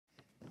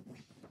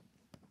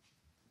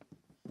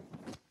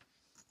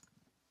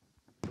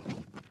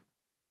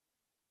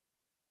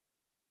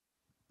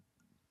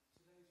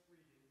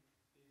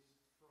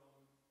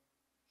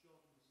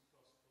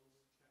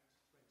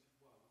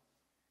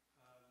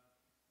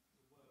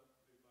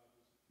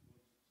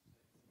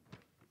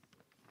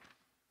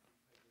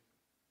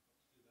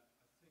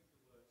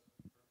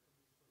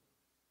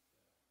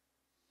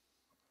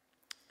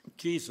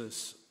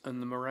Jesus and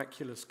the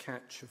miraculous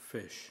catch of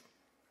fish.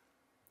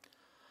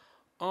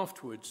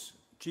 Afterwards,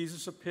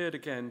 Jesus appeared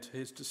again to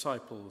his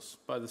disciples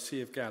by the Sea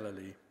of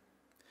Galilee.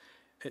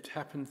 It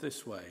happened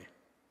this way.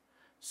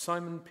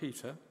 Simon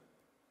Peter,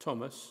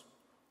 Thomas,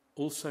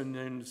 also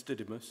known as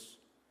Didymus,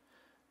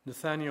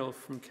 Nathanael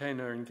from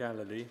Cana in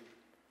Galilee,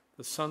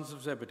 the sons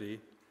of Zebedee,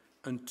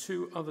 and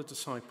 2 other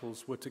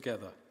disciples were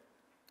together.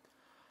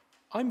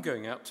 "I'm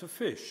going out to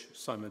fish,"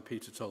 Simon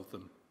Peter told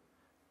them.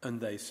 And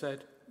they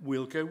said,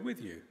 "We'll go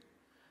with you."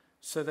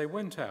 So they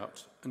went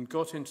out and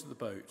got into the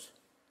boat.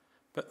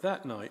 But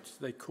that night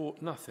they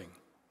caught nothing.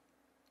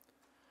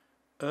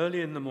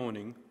 Early in the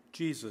morning,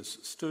 Jesus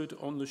stood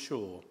on the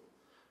shore,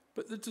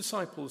 but the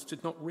disciples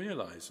did not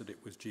realize that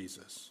it was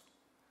Jesus.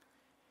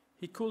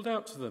 He called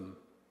out to them,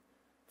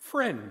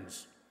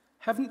 "Friends,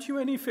 haven't you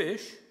any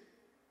fish?"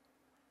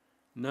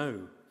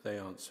 "No," they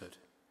answered.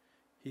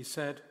 He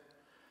said,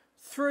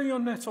 "Throw your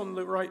net on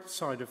the right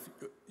side of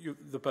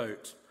the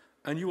boat,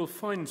 and you will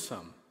find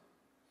some."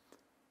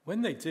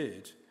 When they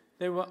did,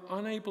 they were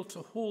unable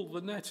to haul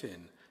the net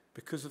in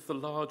because of the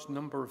large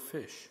number of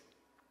fish.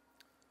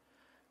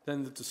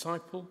 Then the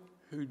disciple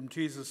whom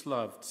Jesus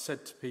loved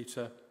said to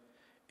Peter,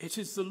 "It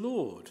is the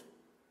Lord."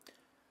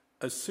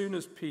 As soon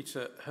as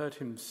Peter heard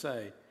him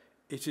say,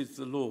 "It is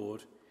the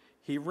Lord,"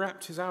 he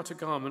wrapped his outer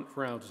garment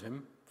round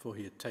him, for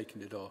he had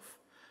taken it off,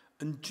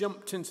 and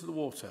jumped into the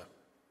water.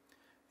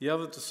 The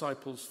other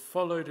disciples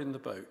followed in the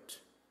boat,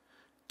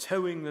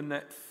 towing the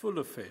net full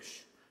of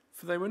fish,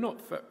 for they were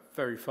not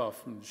very far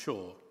from the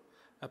shore,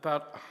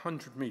 about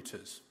 100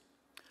 meters.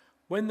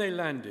 When they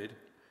landed,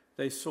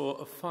 they saw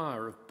a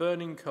fire of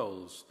burning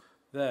coals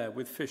there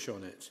with fish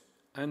on it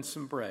and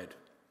some bread.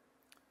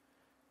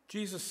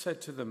 Jesus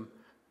said to them,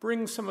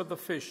 "Bring some of the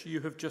fish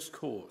you have just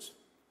caught."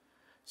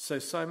 So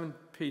Simon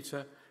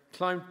Peter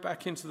climbed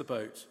back into the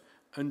boat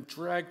and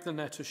dragged the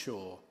net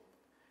ashore.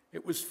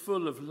 It was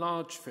full of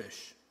large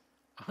fish,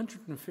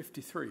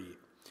 153,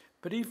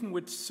 but even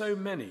with so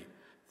many,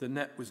 the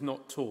net was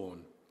not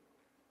torn.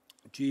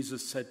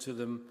 Jesus said to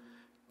them,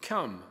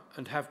 "Come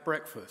and have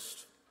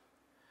breakfast."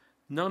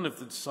 None of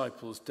the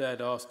disciples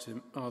dared ask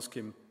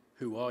him,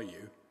 "Who are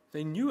you?"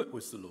 They knew it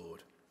was the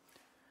Lord.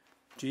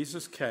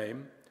 Jesus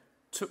came,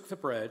 took the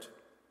bread,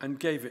 and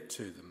gave it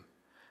to them,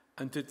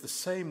 and did the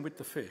same with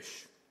the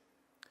fish.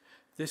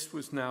 This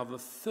was now the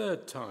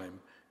 3rd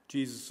time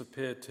Jesus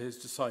appeared to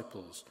his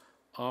disciples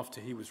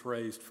after he was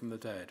raised from the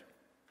dead.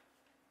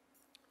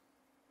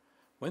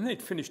 When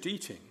they'd finished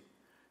eating,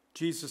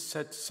 Jesus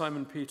said to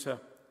Simon Peter,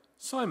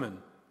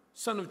 "Simon,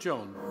 son of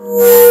John,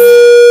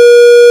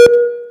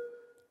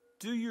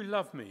 do you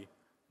love me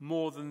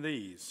more than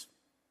these?"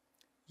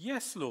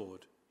 "Yes,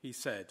 Lord," he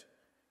said,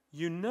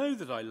 "you know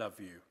that I love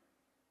you."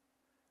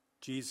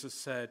 Jesus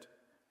said,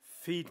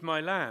 "Feed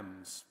my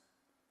lambs."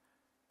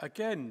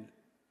 Again,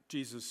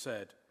 Jesus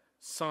said,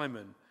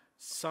 "Simon,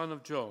 son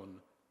of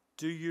John,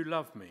 do you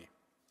love me?"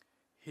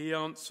 He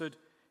answered,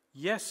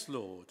 "Yes,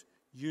 Lord,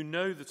 you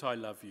know that I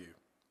love you."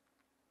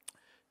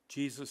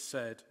 Jesus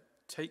said,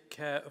 "Take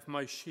care of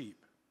my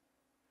sheep."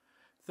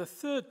 The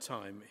 3rd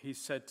time he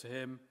said to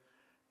him,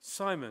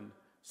 "Simon,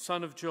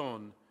 son of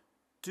John,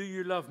 do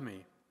you love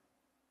me?"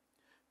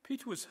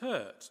 Peter was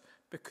hurt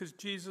because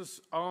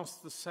Jesus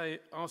asked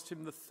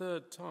him the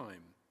 3rd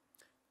time,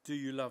 "Do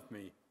you love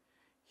me?"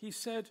 He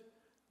said,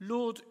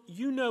 "Lord,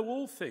 you know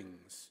all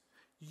things.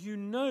 You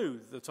know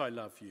that I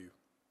love you."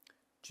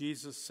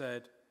 Jesus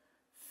said,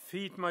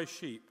 "Feed my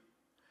sheep.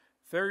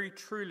 Very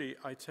truly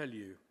I tell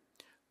you,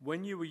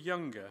 when you were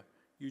younger,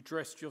 you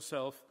dressed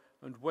yourself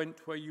and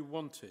went where you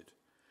wanted.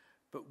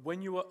 But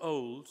when you are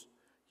old,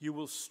 you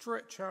will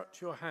stretch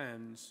out your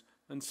hands,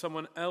 and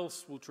someone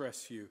else will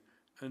dress you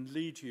and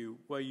lead you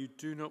where you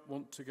do not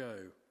want to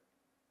go."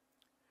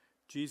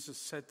 Jesus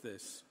said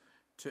this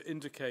to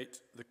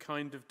indicate the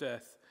kind of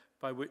death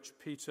by which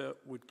Peter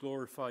would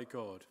glorify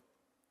God.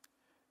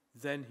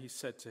 Then he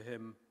said to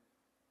him,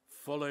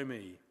 "Follow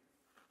me."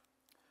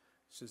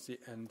 This is the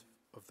end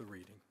of the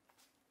reading.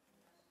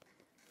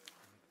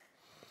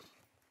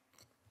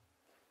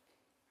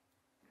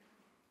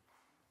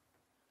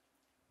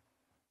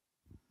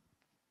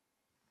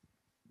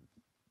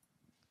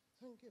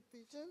 Thank you,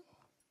 Peter.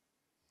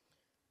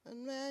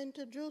 And may I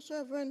introduce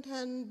Reverend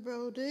Hand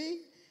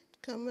Brodie to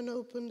come and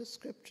open the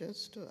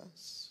scriptures to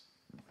us.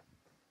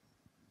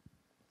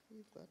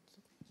 You've got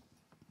the...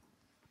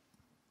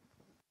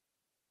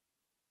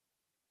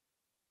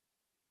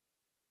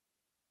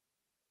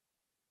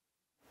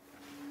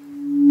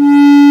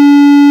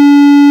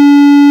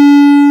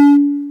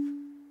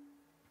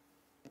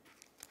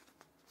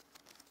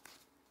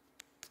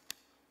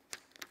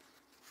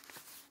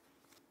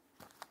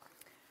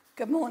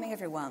 Good morning,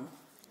 everyone.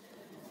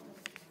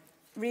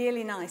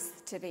 Really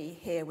nice to be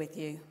here with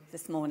you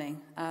this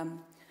morning.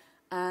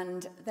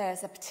 And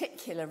there's a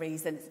particular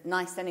reason, it's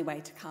nice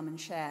anyway to come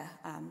and share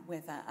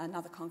with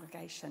another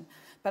congregation,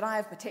 but I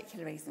have a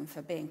particular reason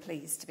for being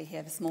pleased to be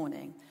here this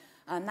morning,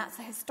 and that's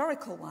a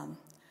historical one,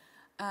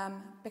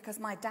 because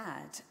my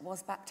dad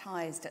was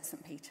baptised at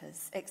St.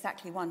 Peter's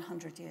exactly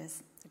 100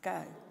 years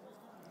ago.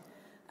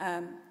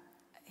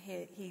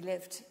 He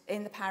lived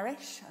in the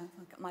parish,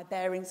 I've got my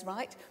bearings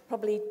right,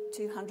 probably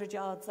 200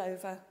 yards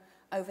over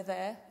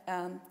there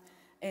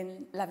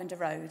in Lavender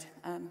Road,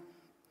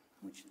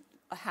 which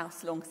a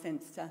house long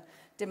since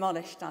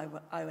demolished,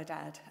 I would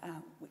add,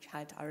 which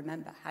I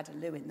remember, had a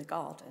loo in the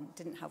garden,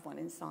 didn't have one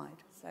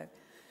inside. So,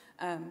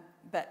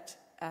 but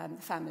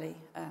the family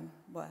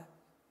were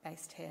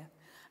based here.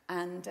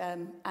 And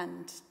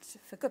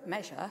for good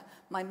measure,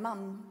 my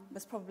mum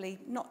was probably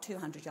not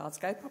 200 yards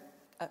ago,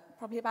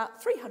 probably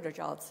about 300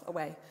 yards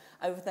away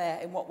over there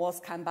in what was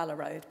Camballa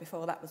Road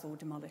before that was all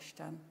demolished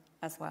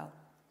as well.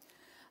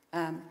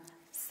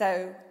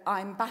 So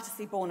I'm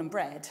Battersea born and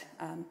bred.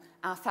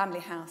 Our family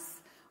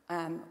house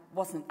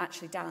wasn't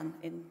actually down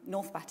in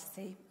North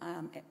Battersea,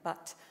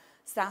 but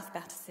South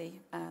Battersea,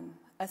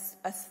 as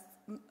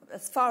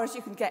far as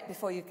you can get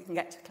before you can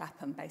get to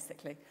Clapham,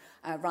 basically,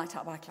 right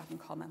up by Clapham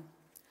Common.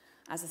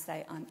 As I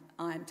say,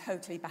 I'm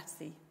totally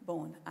Battersea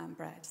born and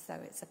bred, so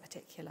it's a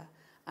particular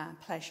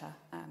pleasure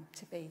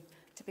to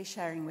be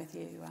sharing with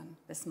you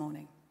this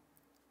morning.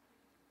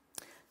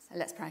 So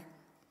let's pray.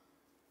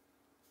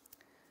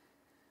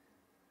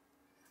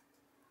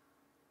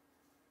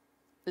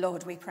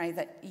 Lord, we pray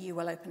that you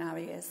will open our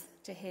ears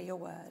to hear your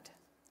word,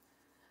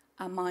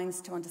 our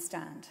minds to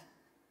understand,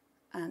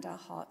 and our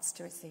hearts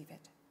to receive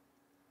it.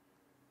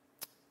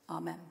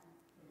 Amen.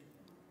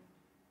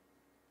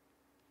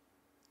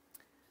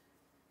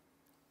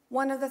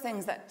 One of the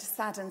things that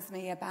saddens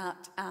me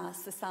about our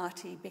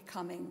society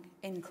becoming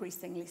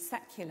increasingly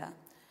secular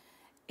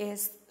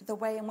is the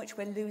way in which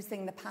we're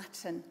losing the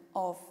pattern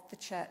of the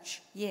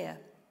church year.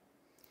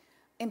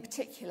 In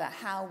particular,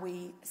 how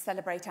we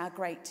celebrate our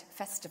great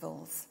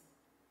festivals.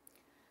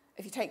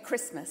 If you take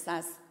Christmas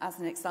as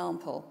an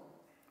example,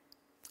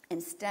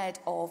 instead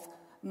of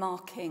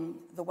marking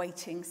the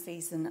waiting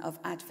season of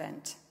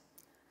Advent,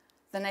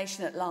 the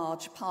nation at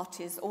large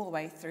parties all the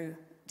way through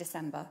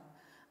December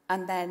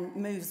and then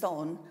moves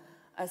on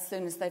as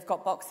soon as they've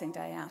got Boxing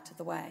Day out of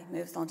the way,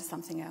 moves on to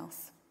something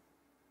else.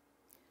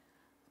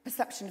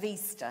 Perception of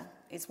Easter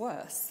is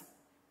worse.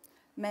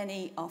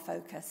 Many are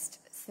focused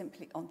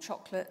simply on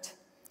chocolate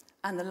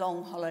and the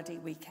long holiday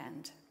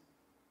weekend,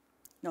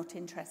 not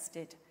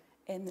interested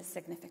in the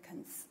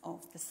significance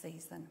of the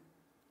season.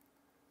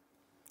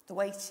 The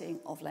waiting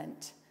of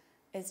Lent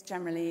is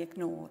generally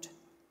ignored.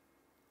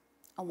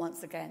 And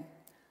once again,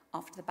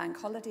 after the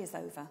bank holiday is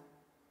over,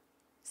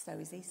 so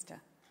is Easter.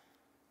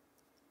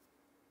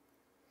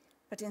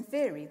 But in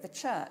theory, the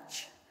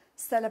church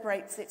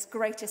celebrates its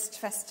greatest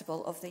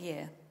festival of the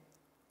year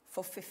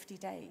for 50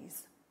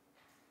 days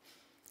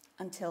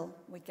until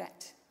we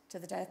get to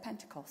the day of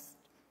Pentecost,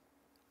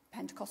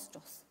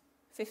 Pentecostos,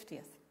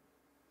 50th.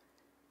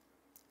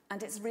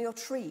 And it's a real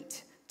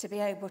treat to be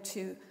able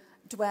to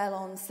dwell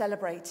on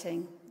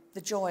celebrating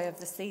the joy of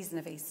the season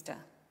of Easter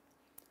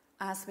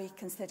as we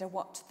consider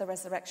what the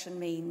resurrection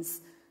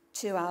means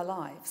to our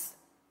lives.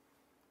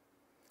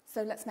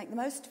 So let's make the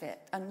most of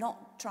it and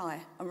not try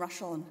and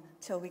rush on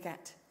till we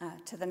get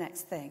to the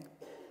next thing.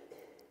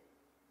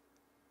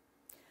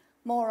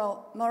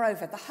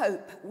 Moreover, the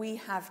hope we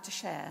have to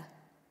share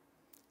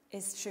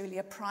is truly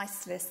a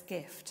priceless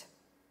gift.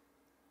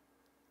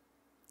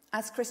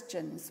 As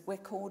Christians, we're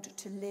called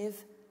to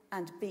live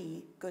and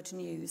be good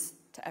news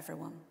to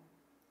everyone.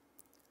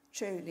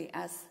 Truly,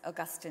 as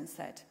Augustine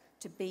said,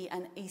 to be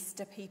an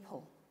Easter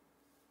people.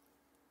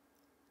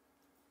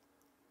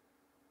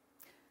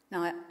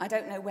 Now, I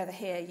don't know whether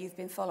here you've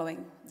been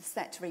following the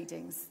set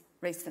readings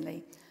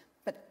recently,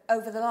 but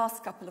over the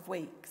last couple of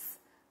weeks,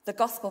 the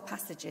gospel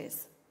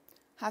passages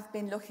have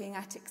been looking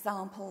at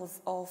examples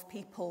of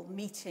people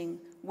meeting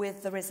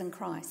with the risen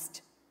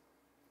Christ.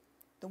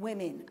 The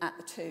women at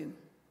the tomb,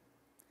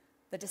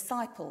 the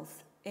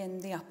disciples in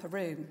the upper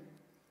room,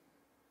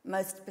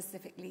 most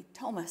specifically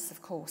Thomas,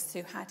 of course,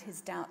 who had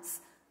his doubts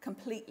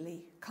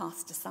completely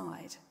cast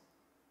aside.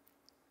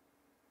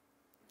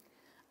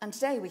 And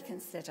today we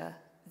consider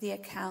the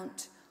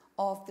account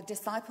of the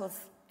disciples'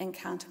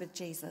 encounter with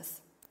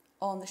Jesus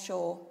on the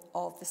shore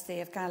of the Sea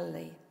of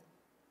Galilee.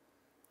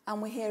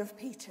 And we hear of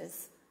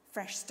Peter's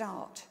fresh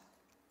start.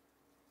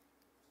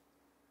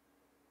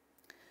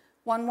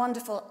 One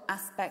wonderful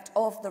aspect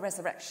of the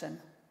resurrection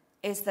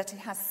is that it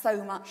has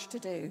so much to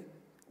do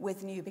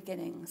with new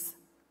beginnings.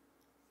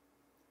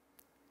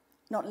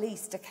 Not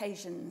least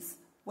occasions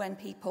when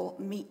people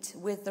meet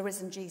with the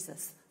risen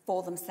Jesus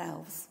for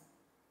themselves,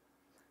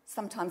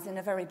 sometimes in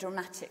a very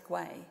dramatic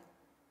way,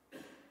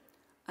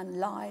 and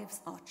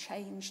lives are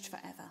changed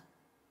forever.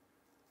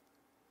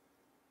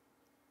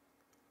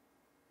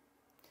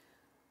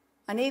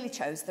 I nearly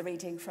chose the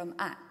reading from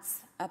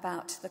Acts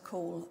about the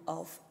call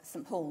of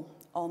St. Paul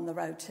on the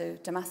road to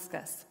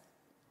Damascus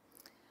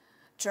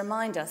to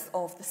remind us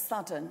of the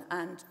sudden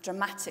and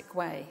dramatic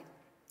way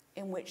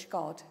in which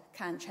God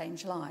can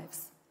change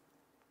lives.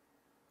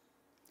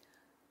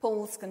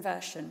 Paul's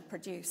conversion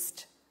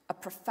produced a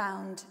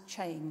profound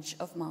change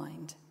of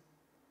mind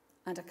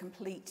and a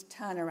complete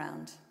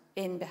turnaround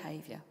in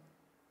behaviour.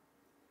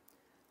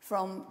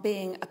 From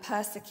being a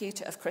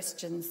persecutor of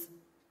Christians,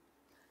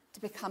 to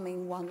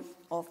becoming one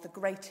of the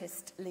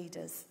greatest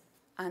leaders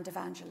and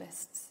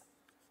evangelists.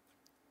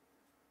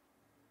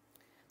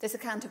 This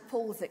account of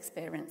Paul's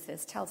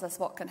experiences tells us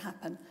what can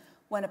happen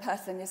when a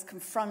person is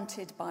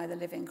confronted by the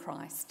living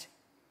Christ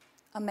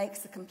and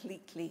makes a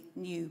completely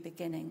new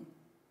beginning.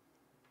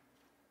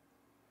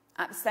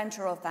 At the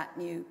centre of that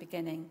new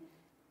beginning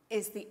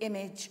is the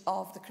image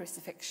of the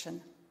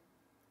crucifixion.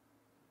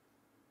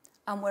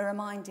 And we're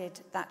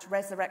reminded that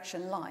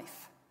resurrection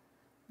life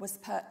was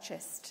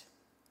purchased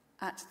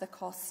at the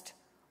cost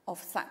of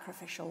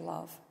sacrificial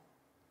love.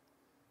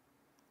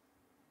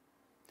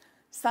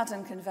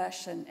 Sudden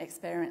conversion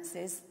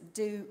experiences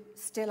do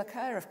still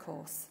occur, of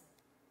course,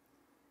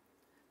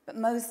 but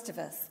most of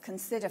us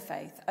consider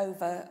faith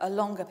over a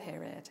longer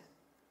period.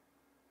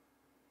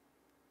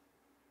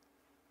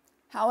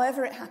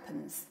 However it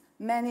happens,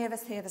 many of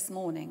us here this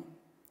morning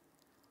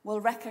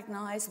will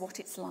recognise what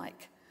it's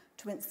like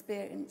to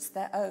experience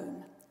their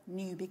own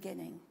new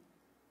beginning.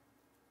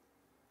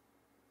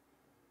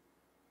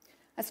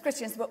 As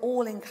Christians, we're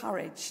all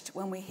encouraged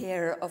when we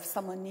hear of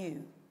someone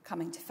new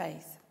coming to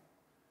faith.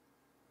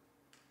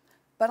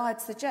 But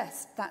I'd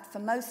suggest that for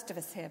most of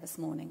us here this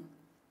morning,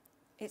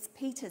 it's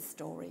Peter's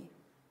story,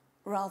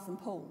 rather than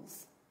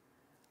Paul's,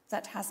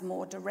 that has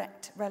more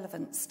direct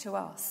relevance to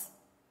us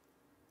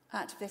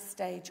at this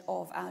stage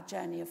of our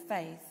journey of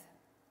faith.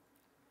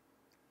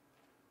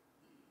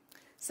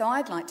 So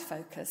I'd like to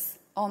focus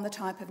on the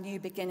type of new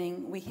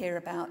beginning we hear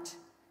about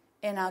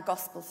in our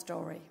gospel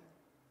story.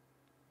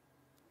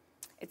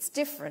 It's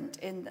different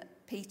in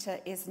that Peter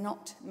is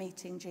not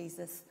meeting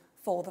Jesus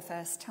for the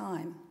first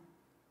time.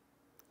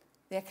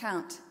 The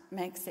account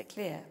makes it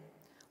clear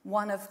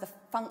one of the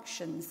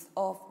functions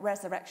of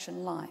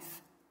resurrection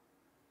life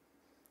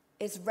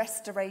is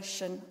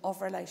restoration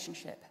of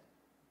relationship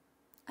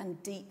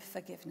and deep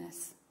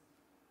forgiveness.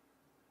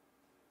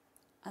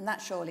 And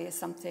that surely is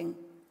something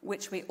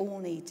which we all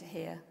need to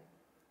hear,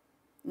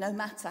 no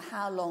matter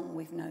how long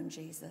we've known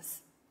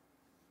Jesus,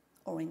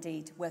 or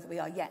indeed whether we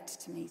are yet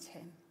to meet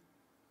him.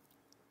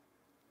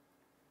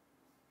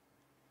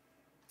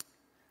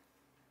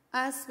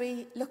 As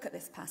we look at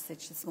this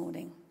passage this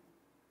morning,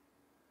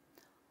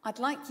 I'd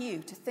like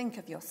you to think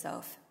of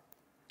yourself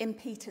in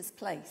Peter's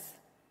place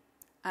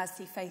as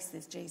he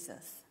faces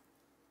Jesus.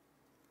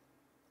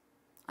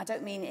 I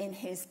don't mean in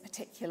his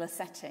particular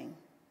setting,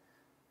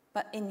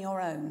 but in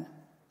your own.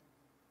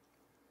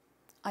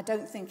 I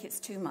don't think it's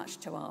too much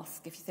to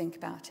ask if you think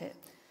about it.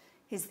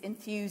 His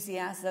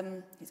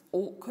enthusiasm, his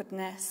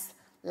awkwardness,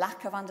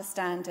 lack of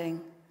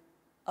understanding,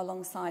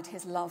 alongside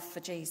his love for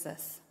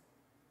Jesus,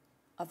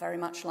 are very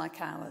much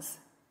like ours.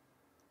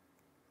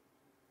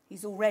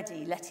 He's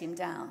already let him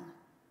down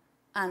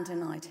and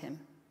denied him.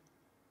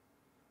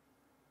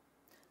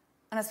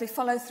 And as we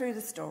follow through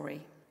the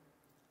story,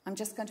 I'm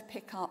just going to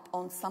pick up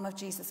on some of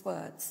Jesus'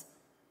 words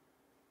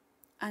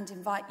and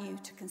invite you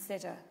to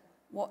consider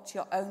what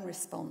your own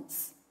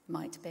response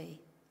might be.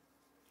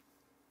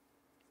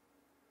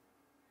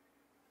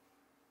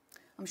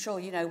 I'm sure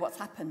you know what's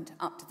happened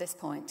up to this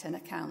point, an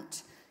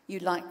account you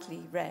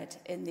likely read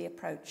in the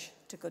approach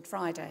to Good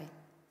Friday.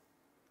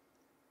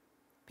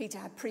 Peter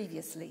had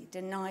previously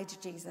denied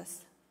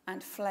Jesus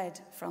and fled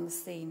from the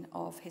scene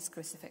of his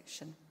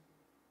crucifixion.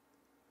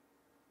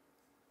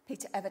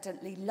 Peter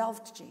evidently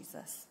loved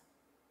Jesus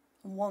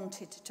and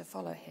wanted to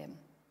follow him,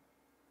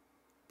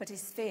 but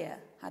his fear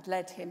had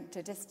led him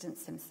to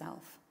distance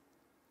himself.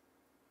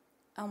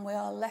 And we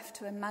are left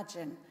to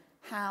imagine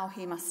how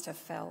he must have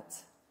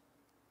felt.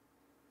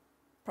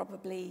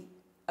 Probably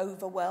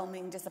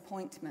overwhelming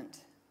disappointment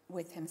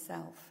with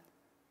himself,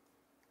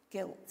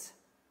 guilt,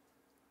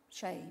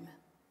 shame.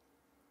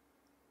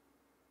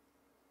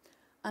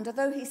 And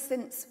although he's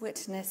since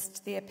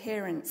witnessed the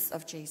appearance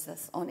of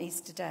Jesus on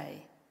Easter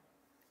Day,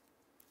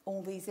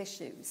 all these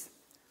issues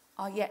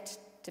are yet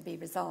to be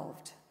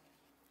resolved.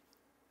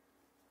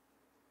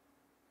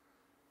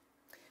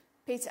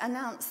 Peter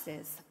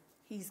announces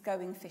he's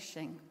going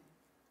fishing,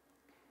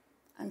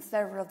 and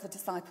several of the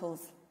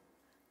disciples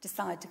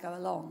decide to go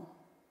along.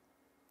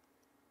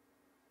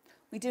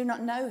 We do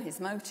not know his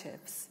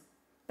motives,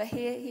 but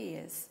here he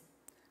is,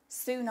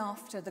 soon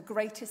after the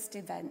greatest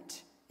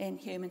event in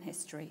human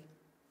history,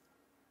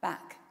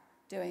 back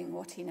doing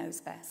what he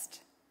knows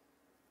best.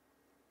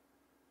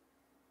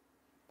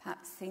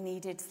 Perhaps he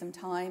needed some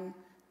time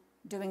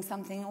doing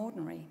something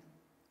ordinary,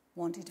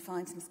 wanted to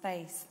find some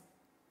space,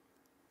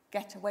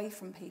 get away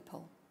from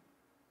people,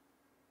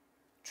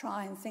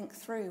 try and think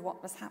through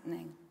what was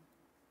happening.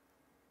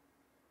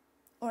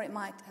 Or it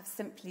might have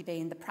simply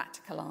been the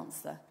practical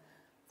answer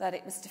that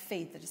it was to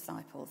feed the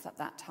disciples at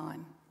that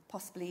time,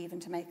 possibly even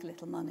to make a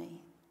little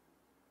money.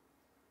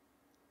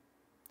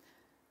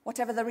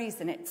 Whatever the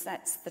reason, it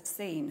sets the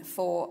scene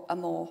for a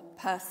more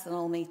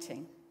personal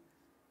meeting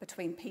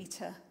between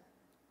Peter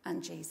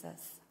and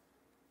Jesus,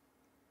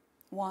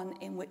 one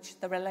in which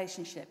the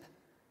relationship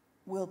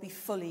will be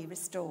fully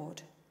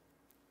restored.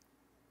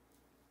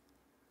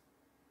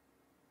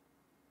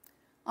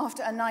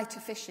 After a night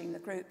of fishing, the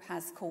group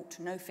has caught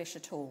no fish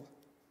at all.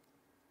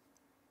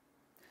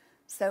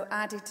 So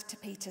added to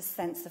Peter's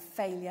sense of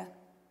failure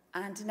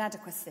and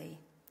inadequacy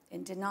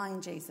in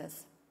denying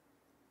Jesus,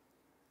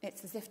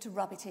 it's as if to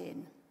rub it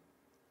in.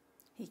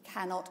 He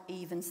cannot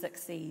even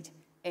succeed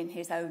in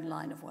his own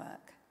line of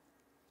work.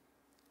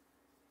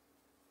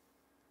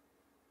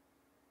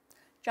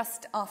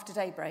 Just after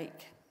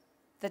daybreak,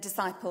 the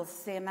disciples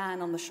see a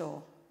man on the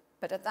shore,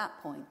 but at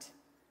that point,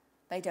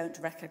 they don't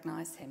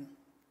recognise him.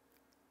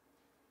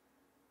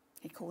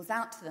 He calls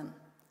out to them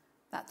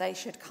that they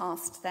should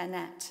cast their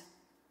net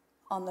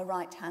on the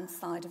right-hand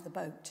side of the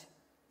boat.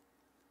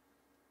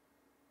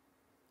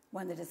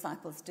 When the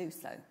disciples do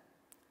so,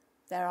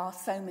 there are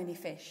so many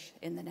fish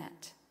in the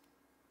net,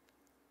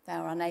 they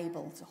are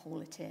unable to haul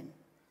it in.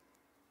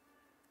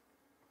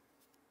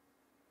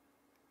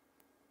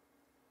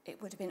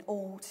 It would have been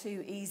all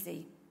too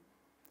easy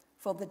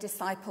for the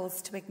disciples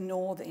to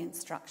ignore the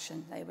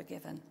instruction they were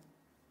given.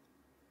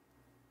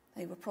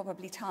 They were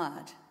probably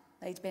tired.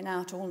 They'd been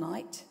out all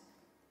night.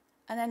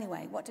 And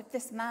anyway, what did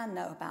this man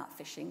know about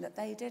fishing that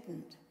they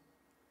didn't?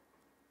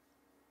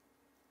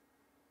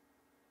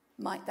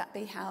 Might that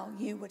be how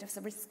you would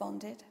have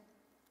responded?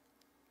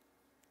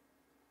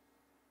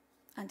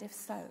 And if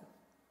so,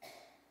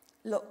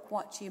 look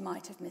what you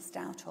might have missed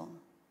out on.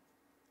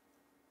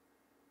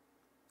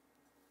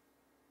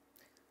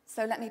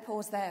 So let me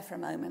pause there for a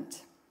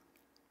moment.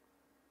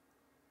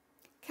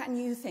 Can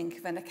you think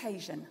of an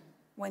occasion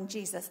when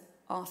Jesus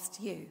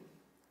asked you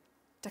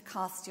to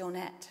cast your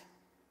net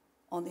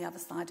on the other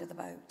side of the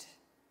boat?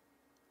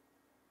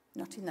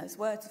 Not in those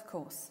words, of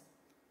course,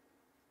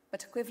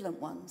 but equivalent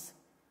ones.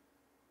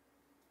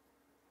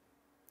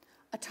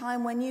 A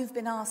time when you've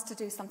been asked to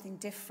do something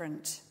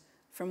different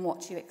from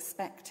what you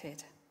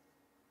expected,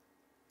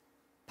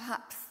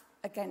 perhaps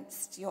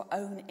against your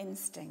own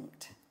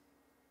instinct.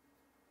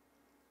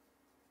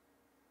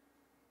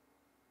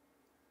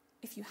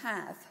 If you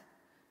have,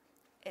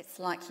 it's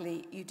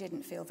likely you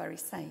didn't feel very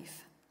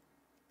safe.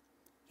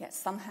 Yet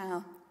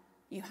somehow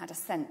you had a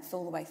sense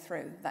all the way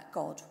through that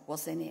God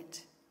was in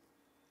it.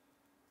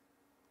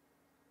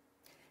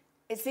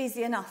 It's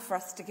easy enough for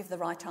us to give the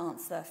right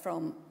answer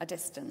from a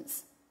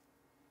distance.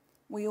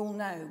 We all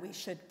know we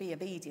should be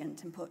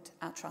obedient and put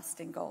our trust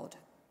in God.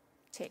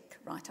 Tick,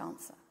 right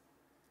answer.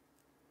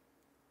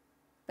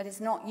 But it's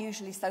not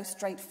usually so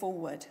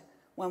straightforward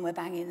when we're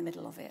bang in the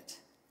middle of it.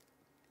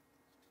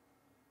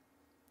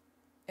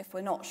 If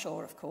we're not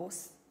sure, of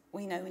course,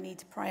 we know we need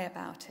to pray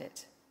about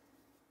it.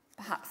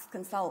 Perhaps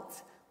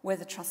consult with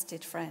a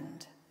trusted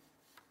friend.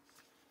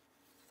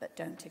 But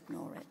don't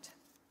ignore it.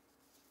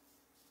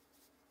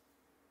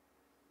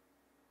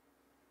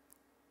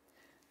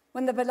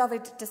 When the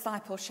beloved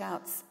disciple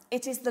shouts,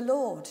 "It is the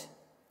Lord,"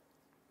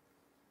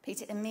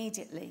 Peter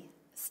immediately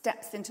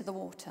steps into the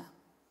water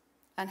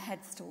and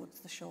heads towards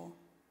the shore.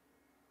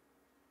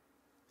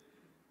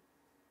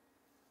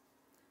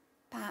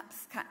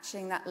 Perhaps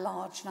catching that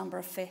large number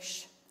of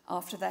fish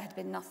after there had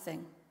been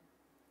nothing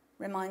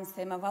reminds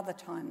him of other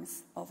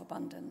times of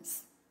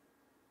abundance.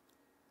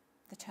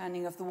 The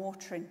turning of the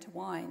water into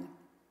wine,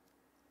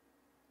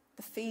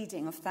 the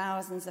feeding of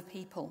thousands of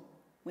people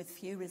with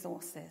few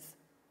resources.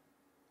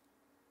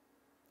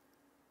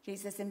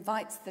 Jesus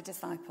invites the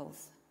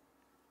disciples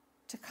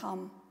to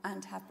come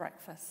and have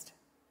breakfast,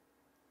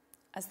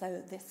 as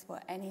though this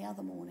were any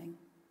other morning.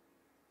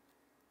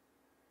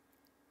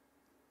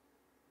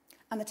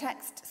 And the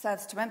text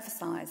serves to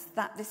emphasize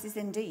that this is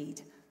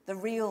indeed the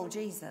real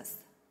Jesus,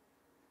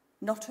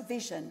 not a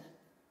vision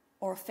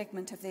or a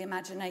figment of the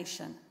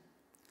imagination,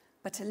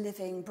 but a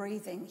living,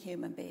 breathing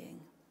human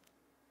being.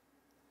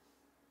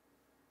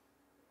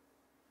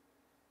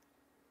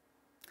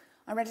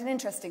 I read an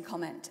interesting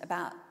comment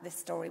about this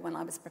story when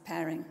I was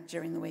preparing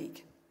during the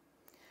week,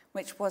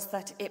 which was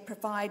that it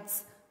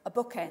provides a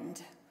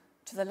bookend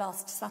to the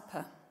Last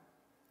Supper,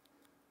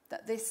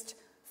 that this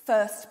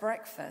first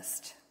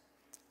breakfast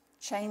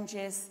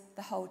changes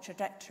the whole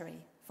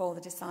trajectory for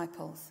the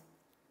disciples,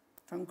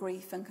 from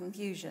grief and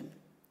confusion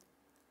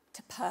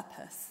to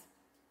purpose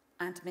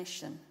and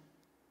mission.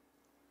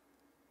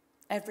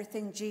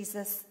 Everything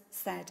Jesus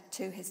said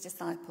to his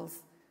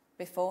disciples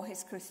before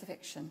his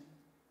crucifixion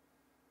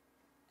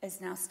is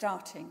now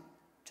starting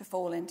to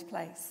fall into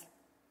place.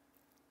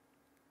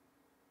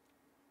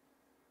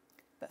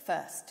 But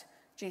first,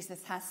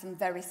 Jesus has some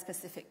very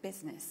specific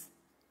business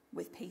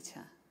with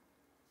Peter.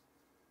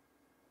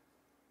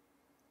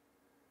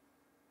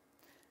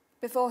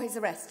 Before his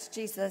arrest,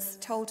 Jesus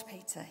told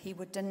Peter he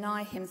would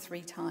deny him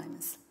 3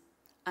 times.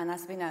 And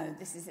as we know,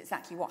 this is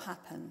exactly what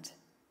happened.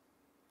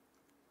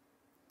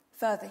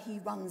 Further, he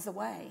runs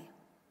away.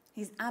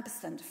 He's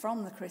absent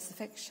from the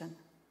crucifixion.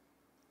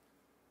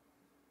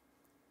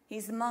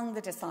 He's among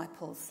the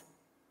disciples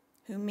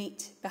who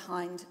meet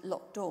behind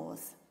locked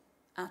doors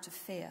out of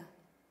fear.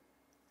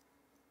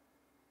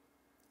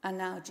 And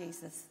now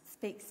Jesus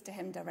speaks to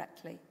him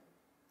directly.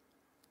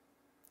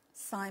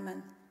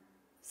 "Simon,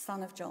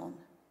 son of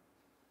John,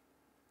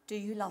 do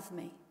you love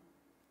me?"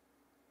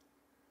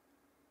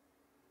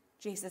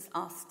 Jesus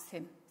asks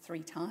him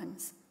 3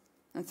 times,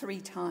 and 3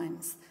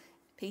 times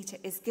Peter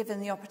is given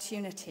the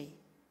opportunity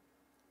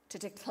to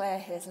declare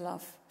his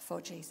love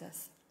for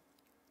Jesus.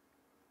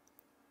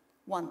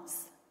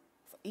 Once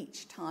for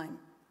each time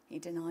he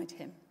denied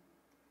him.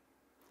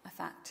 A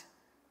fact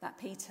that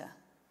Peter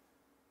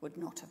would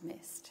not have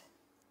missed.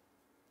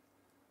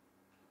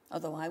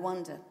 Although I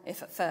wonder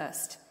if at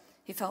first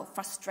he felt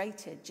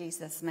frustrated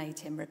Jesus made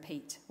him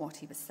repeat what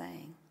he was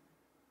saying.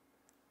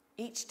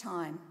 Each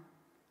time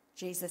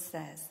Jesus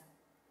says,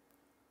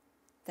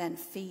 "Then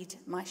feed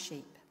my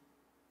sheep.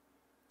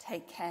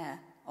 Take care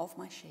of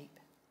my sheep."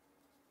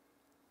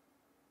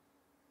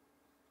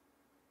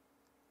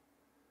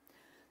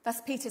 Thus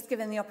Peter's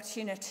given the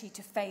opportunity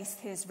to face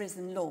his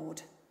risen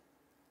Lord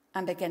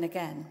and begin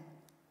again.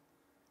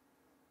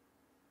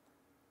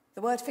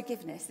 The word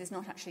forgiveness is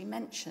not actually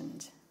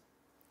mentioned,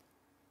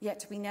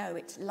 yet we know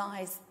it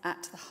lies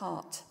at the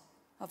heart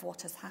of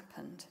what has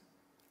happened.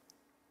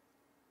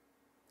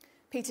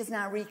 Peter's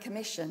now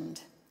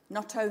recommissioned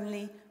not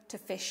only to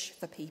fish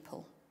for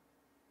people,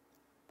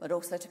 but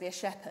also to be a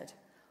shepherd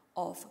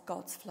of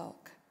God's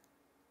flock.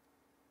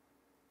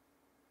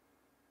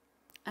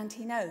 And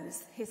he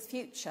knows his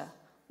future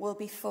will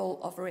be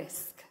full of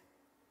risk.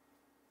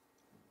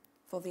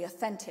 For the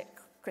authentic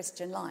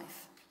Christian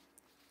life,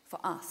 for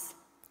us,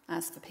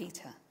 as for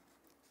Peter,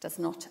 does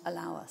not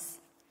allow us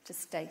to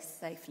stay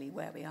safely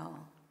where we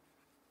are.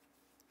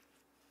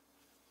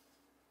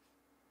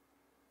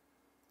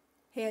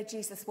 Hear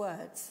Jesus'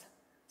 words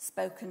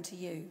spoken to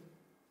you.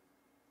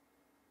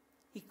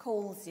 He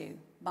calls you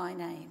by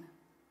name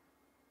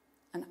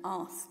and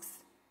asks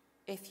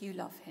if you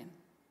love him.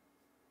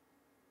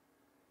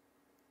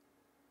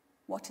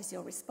 What is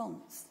your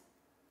response?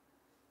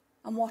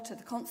 And what are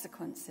the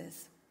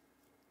consequences?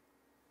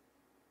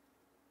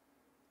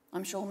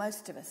 I'm sure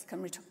most of us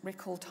can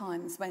recall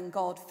times when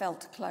God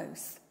felt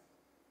close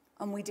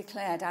and we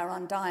declared our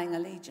undying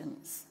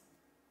allegiance.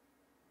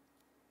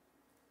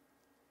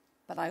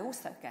 But I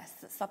also guess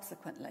that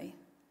subsequently,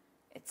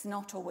 it's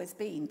not always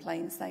been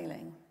plain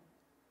sailing.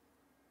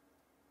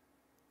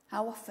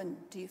 How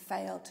often do you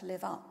fail to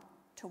live up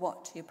to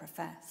what you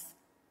profess?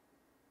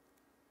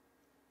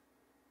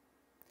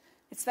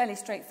 It's fairly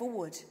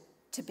straightforward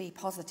to be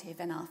positive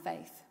in our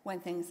faith when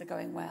things are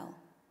going well.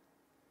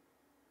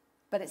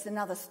 But it's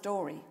another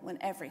story when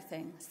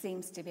everything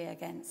seems to be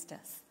against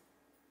us,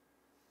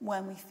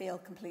 when we feel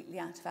completely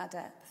out of our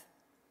depth.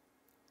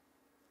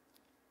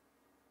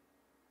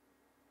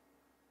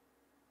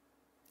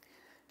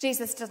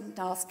 Jesus doesn't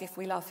ask if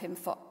we love him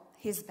for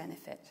his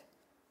benefit,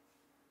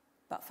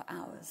 but for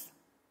ours.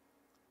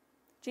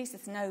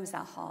 Jesus knows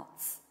our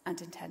hearts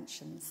and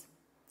intentions.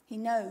 He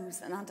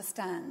knows and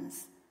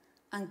understands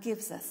and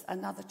gives us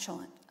another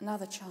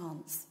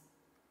chance.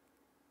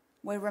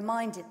 We're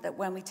reminded that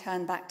when we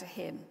turn back to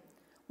him,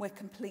 we're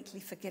completely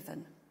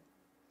forgiven.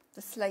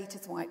 The slate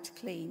is wiped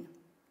clean,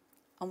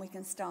 and we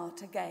can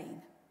start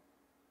again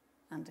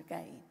and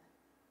again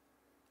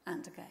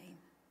and again.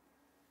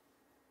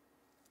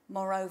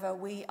 Moreover,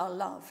 we are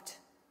loved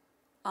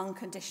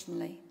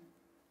unconditionally.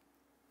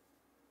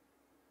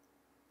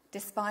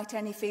 Despite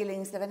any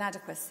feelings of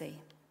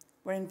inadequacy,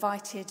 we're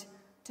invited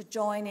to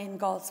join in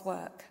God's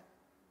work,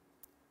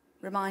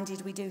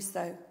 reminded we do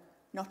so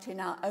not in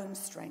our own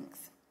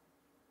strength,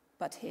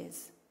 but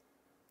his.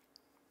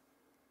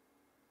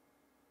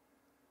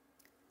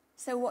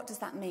 So what does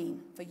that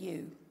mean for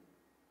you?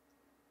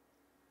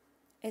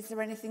 Is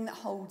there anything that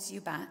holds you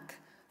back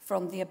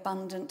from the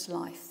abundant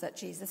life that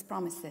Jesus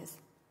promises?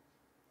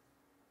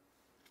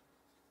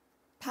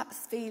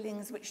 Perhaps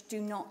feelings which do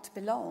not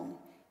belong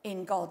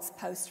in God's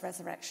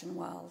post-resurrection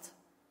world.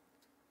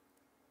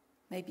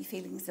 Maybe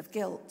feelings of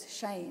guilt,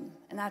 shame,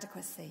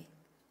 inadequacy.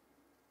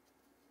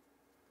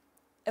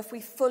 If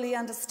we fully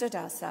understood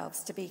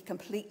ourselves to be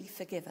completely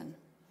forgiven,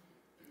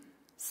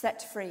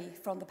 set free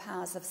from the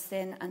powers of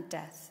sin and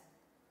death,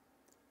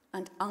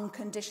 and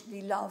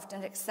unconditionally loved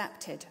and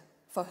accepted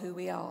for who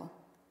we are,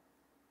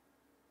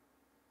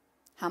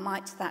 how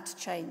might that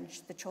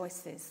change the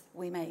choices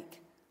we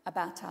make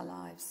about our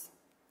lives?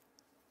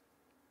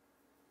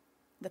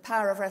 The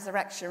power of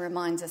resurrection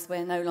reminds us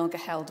we're no longer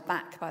held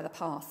back by the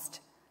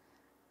past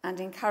and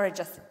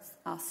encourages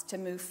us to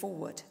move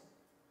forward,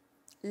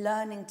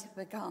 learning to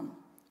become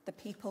the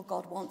people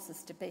God wants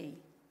us to be.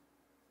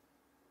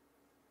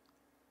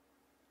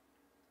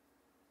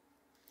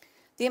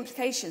 The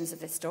implications of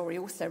this story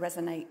also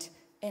resonate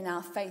in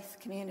our faith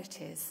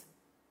communities.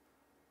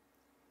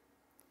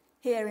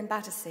 Here in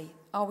Battersea,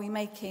 are we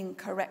making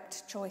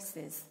correct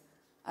choices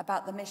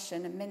about the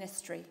mission and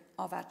ministry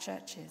of our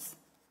churches?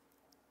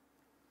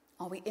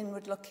 Are we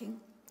inward-looking,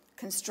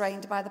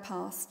 constrained by the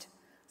past,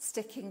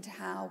 sticking to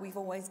how we've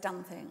always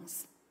done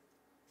things?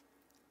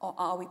 Or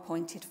are we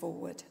pointed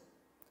forward,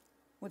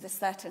 with a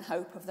certain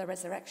hope of the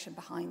resurrection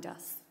behind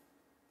us?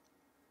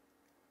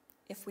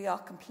 If we are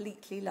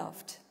completely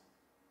loved,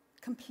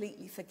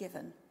 completely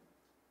forgiven,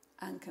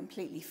 and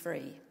completely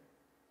free,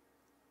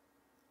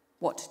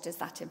 what does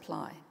that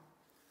imply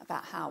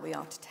about how we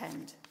are to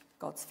tend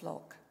God's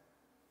flock?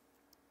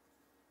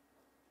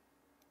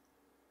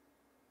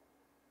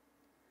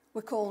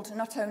 We're called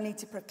not only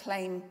to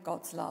proclaim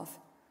God's love,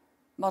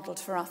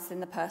 modelled for us in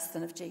the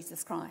person of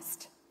Jesus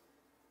Christ,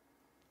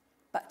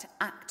 but to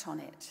act on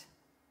it.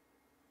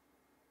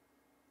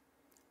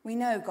 We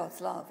know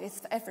God's love is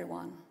for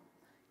everyone,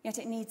 yet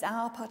it needs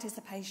our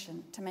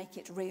participation to make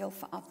it real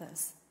for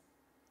others.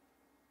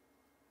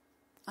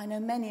 I know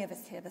many of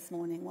us here this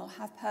morning will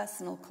have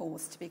personal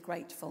cause to be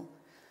grateful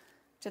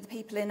to the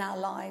people in our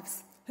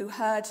lives who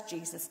heard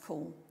Jesus'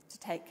 call to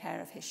take care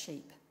of his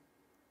sheep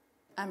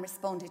and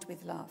responded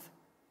with love.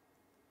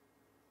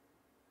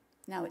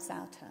 Now it's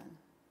our turn.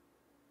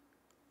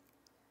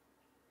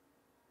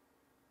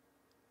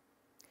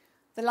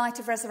 The light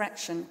of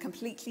resurrection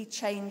completely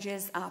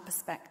changes our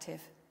perspective,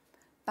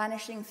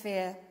 banishing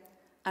fear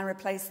and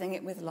replacing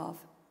it with love.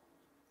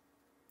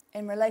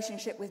 In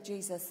relationship with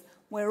Jesus,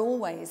 we're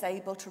always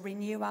able to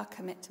renew our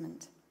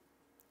commitment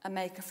and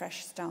make a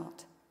fresh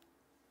start.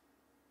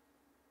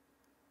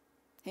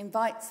 He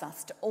invites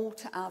us to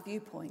alter our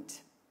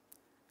viewpoint,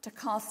 to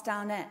cast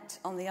our net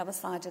on the other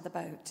side of the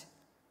boat.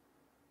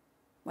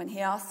 When he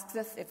asks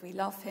us if we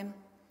love him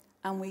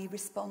and we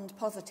respond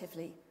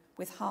positively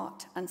with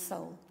heart and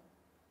soul,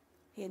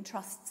 he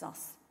entrusts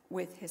us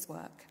with his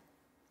work.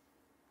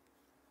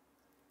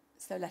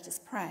 So let us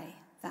pray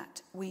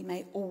that we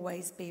may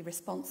always be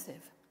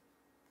responsive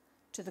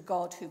to the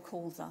God who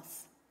calls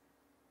us,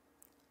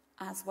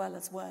 as well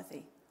as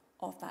worthy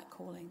of that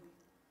calling.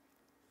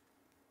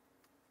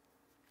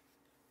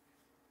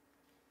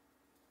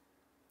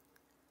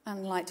 And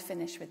I'd like to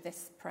finish with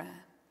this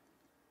prayer.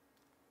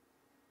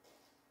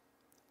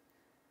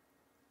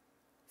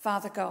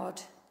 Father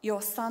God,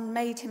 your Son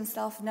made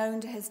himself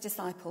known to his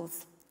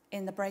disciples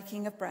in the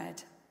breaking of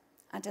bread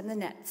and in the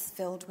nets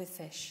filled with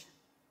fish.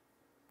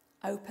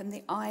 Open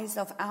the eyes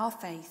of our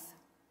faith,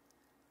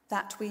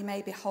 that we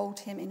may behold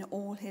him in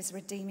all his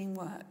redeeming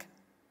work,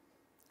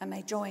 and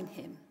may join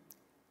him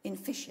in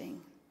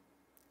fishing,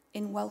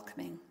 in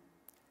welcoming,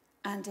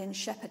 and in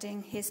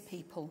shepherding his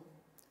people,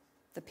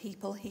 the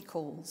people he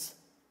calls,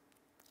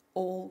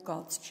 all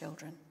God's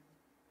children.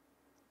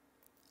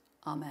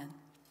 Amen.